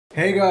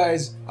Hey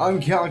guys,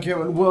 I'm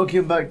Calico and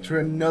welcome back to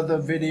another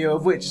video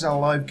of which is our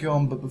live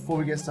com. But before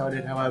we get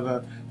started,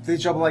 however,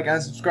 please drop a like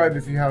and subscribe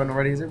if you haven't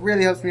already, as it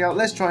really helps me out.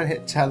 Let's try and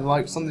hit 10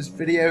 likes on this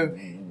video.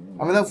 And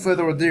without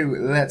further ado,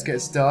 let's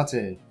get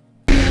started.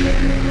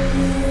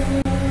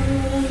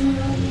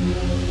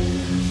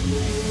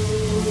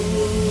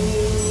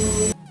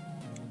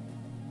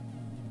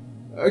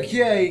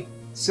 Okay,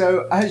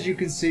 so as you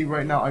can see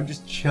right now, I'm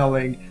just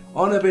chilling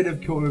on a bit of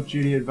Call of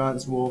Duty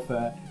Advanced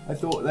Warfare. I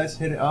thought let's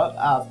hit it up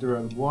after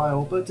a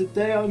while, but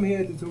today I'm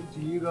here to talk to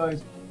you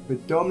guys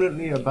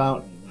predominantly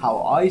about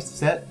how I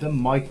set the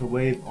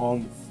microwave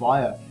on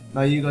fire.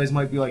 Now you guys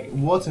might be like,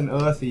 what on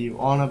earth are you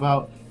on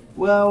about?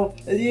 Well,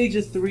 at the age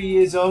of 3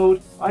 years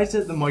old, I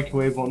set the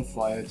microwave on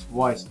fire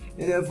twice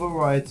in a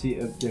variety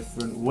of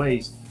different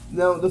ways.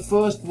 Now the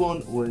first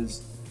one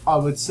was, I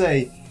would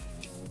say,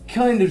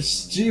 kind of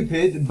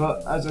stupid,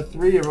 but as a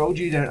 3-year-old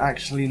you don't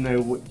actually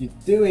know what you're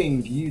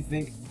doing. You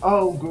think,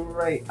 oh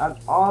great, and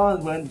I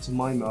went to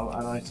my mum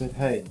and I said,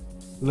 hey,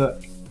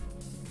 look,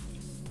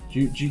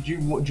 do you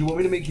want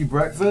me to make you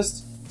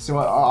breakfast? So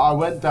I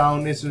went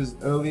down, this was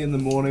early in the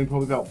morning,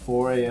 probably about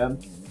 4 AM,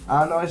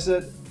 and I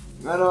said,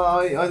 and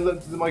I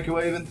looked at the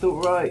microwave and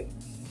thought, right,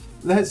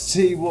 let's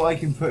see what I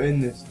can put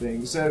in this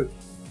thing. So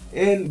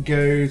in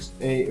goes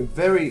a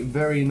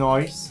very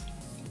nice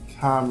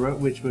camera,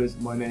 which was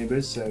my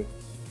neighbour's, so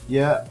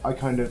yeah, I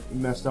kind of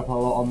messed up a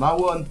lot on that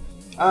one.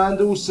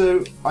 And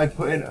also I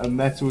put in a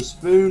metal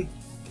spoon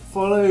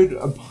followed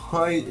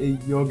by a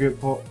yogurt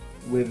pot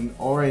with an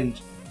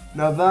orange.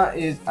 Now that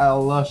is a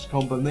lush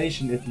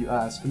combination, if you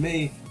ask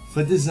me,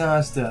 for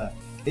disaster.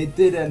 It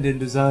did end in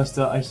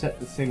disaster. I set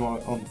the thing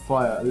on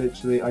fire.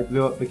 Literally, I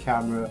blew up the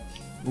camera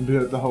and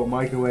blew up the whole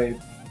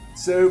microwave.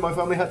 So my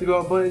family had to go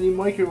out and buy a new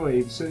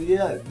microwave. So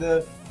yeah,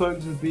 the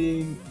perks of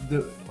being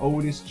the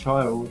oldest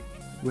child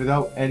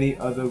without any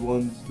other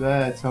ones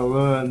there to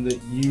learn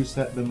that you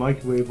set the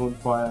microwave on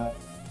fire,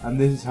 and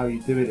this is how you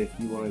do it if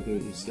you want to do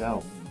it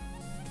yourself.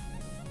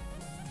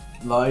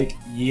 Like,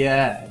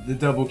 yeah, the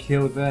double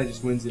kill there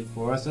just wins it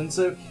for us. And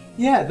so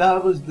yeah,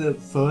 that was the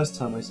first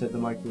time I set the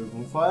microwave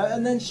on fire,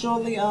 and then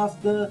shortly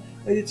after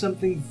I did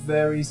something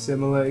very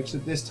similar,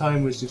 except this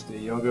time was just a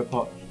yogurt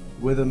pot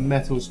with a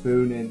metal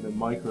spoon in the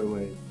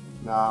microwave.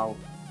 Now,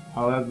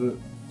 however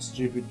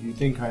stupid you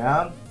think I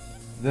am,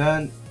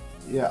 then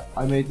yeah,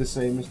 I made the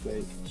same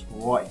mistake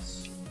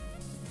twice.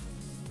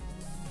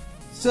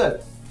 So,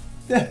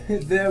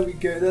 there we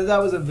go. That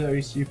was a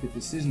very stupid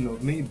decision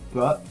of me,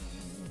 but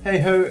hey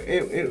ho,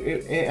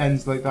 it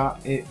ends like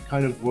that. It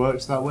kind of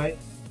works that way.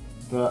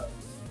 But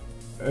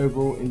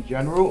overall, in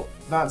general,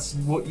 that's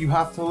what you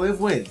have to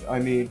live with. I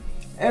mean,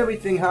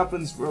 everything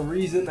happens for a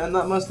reason, and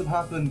that must have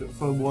happened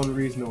for one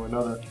reason or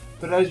another.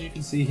 But as you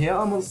can see here,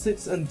 I'm on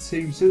 6 and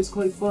 2, so it's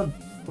quite fun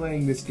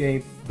playing this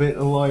game, bit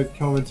of live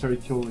commentary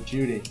Call of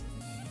Duty.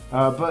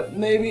 But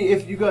maybe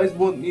if you guys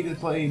want me to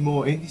play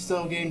more indie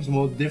style games,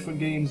 more different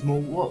games, more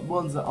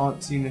ones that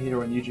aren't seen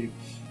here on YouTube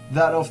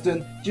that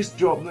often, just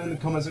drop them in the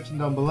comment section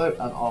down below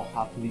and I'll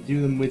happily do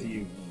them with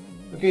you.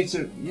 Okay,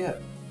 so yeah.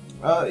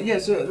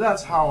 So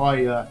that's how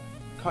I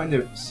kind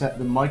of set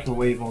the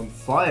microwave on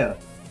fire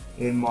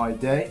in my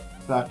day,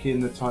 back in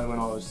the time when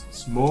I was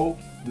small,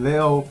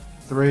 little,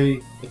 3,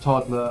 a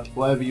toddler,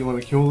 whatever you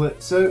want to call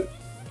it. So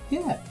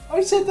yeah, I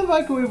set the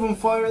microwave on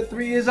fire at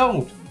 3 years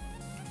old.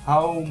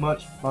 How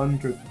much fun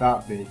could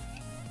that be?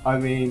 I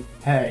mean,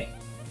 hey,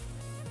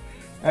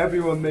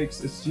 everyone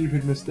makes a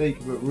stupid mistake,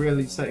 but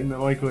really setting the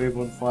microwave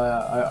on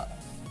fire,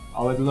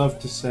 I would love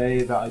to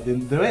say that I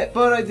didn't do it,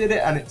 but I did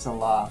it, and it's a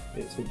laugh.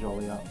 It's a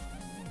jolly up.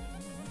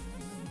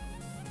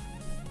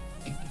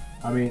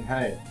 I mean,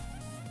 hey,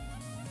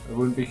 it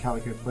wouldn't be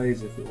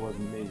CallicoPlays if it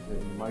wasn't me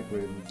setting the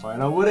microwave on fire.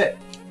 Now, would it?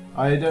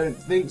 I don't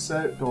think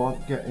so. Go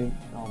on, get in.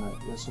 Oh no,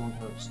 there's someone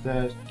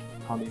upstairs.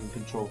 Can't even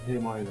control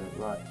him either.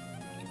 Right.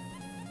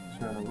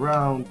 Turn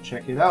around,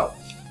 check it out.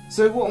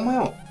 So what am I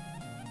on?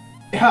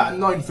 Yeah,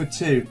 9 for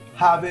 2.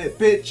 Have it,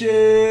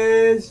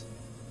 bitches!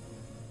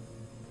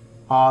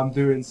 I'm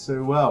doing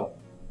so well.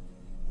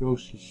 Yo,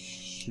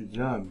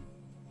 Shazam.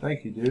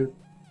 Thank you, dude.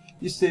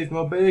 You saved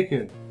my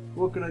bacon.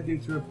 What can I do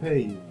to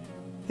repay you?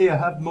 Here,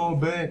 have more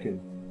bacon.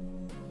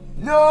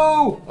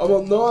 No! I'm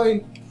on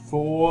 9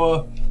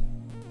 for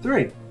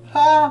 3.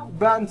 Ha!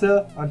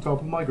 Banter! I'm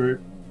top of my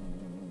group.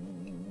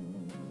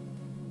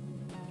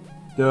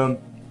 Dumb.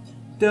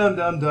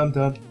 Dum.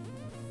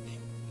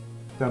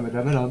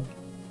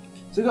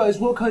 So guys,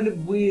 what kind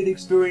of weird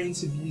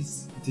experience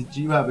did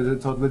you have as a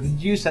toddler? Did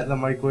you set the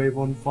microwave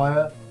on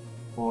fire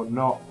or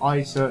not?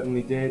 I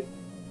certainly did.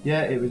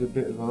 Yeah, it was a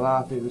bit of a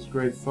laugh, it was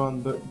great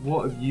fun, but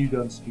what have you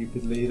done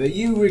stupidly that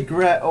you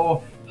regret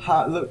or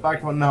look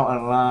back on now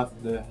and laugh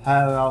the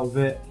hell out of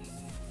it?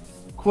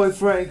 Quite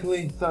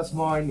frankly, that's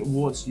mine.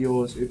 What's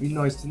yours? It'd be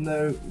nice to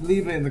know.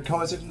 Leave it in the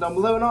comment section down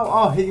below and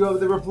I'll hit you over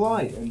the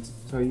reply and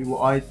tell you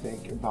what I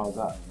think about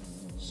that.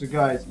 So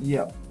guys,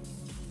 yeah,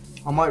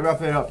 I might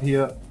wrap it up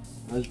here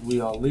as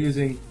we are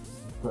losing,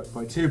 but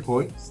by 2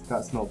 points.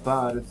 That's not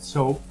bad at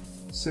all.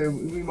 So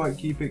we might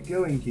keep it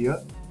going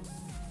here.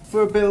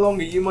 for a bit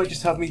longer, you might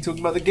just have me talking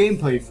about the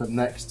gameplay for the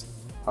next,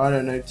 I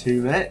don't know,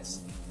 2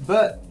 minutes.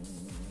 But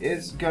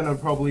it's gonna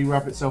probably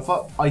wrap itself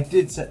up. I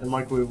did set the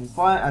microwave on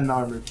fire and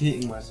now I'm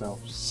repeating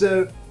myself.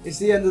 So it's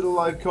the end of the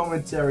live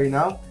commentary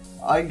now.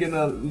 I'm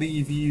gonna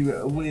leave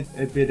you with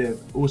a bit of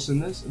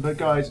awesomeness. But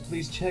guys,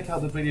 please check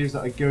out the videos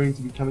that are going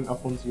to be coming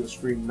up onto your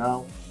screen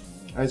now,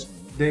 as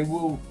they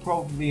will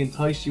probably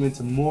entice you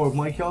into more of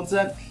my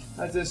content,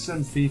 as there's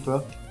some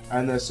FIFA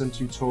and there's some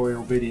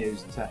tutorial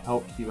videos to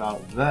help you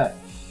out there.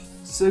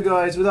 So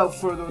guys, without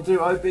further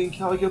ado, I've been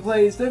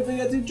CallicoPlays. Don't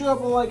forget to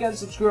drop a like and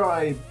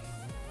subscribe,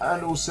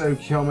 and also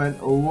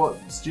comment on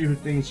what stupid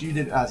things you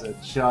did as a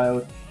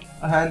child.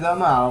 And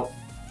I'm out.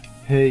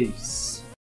 Peace.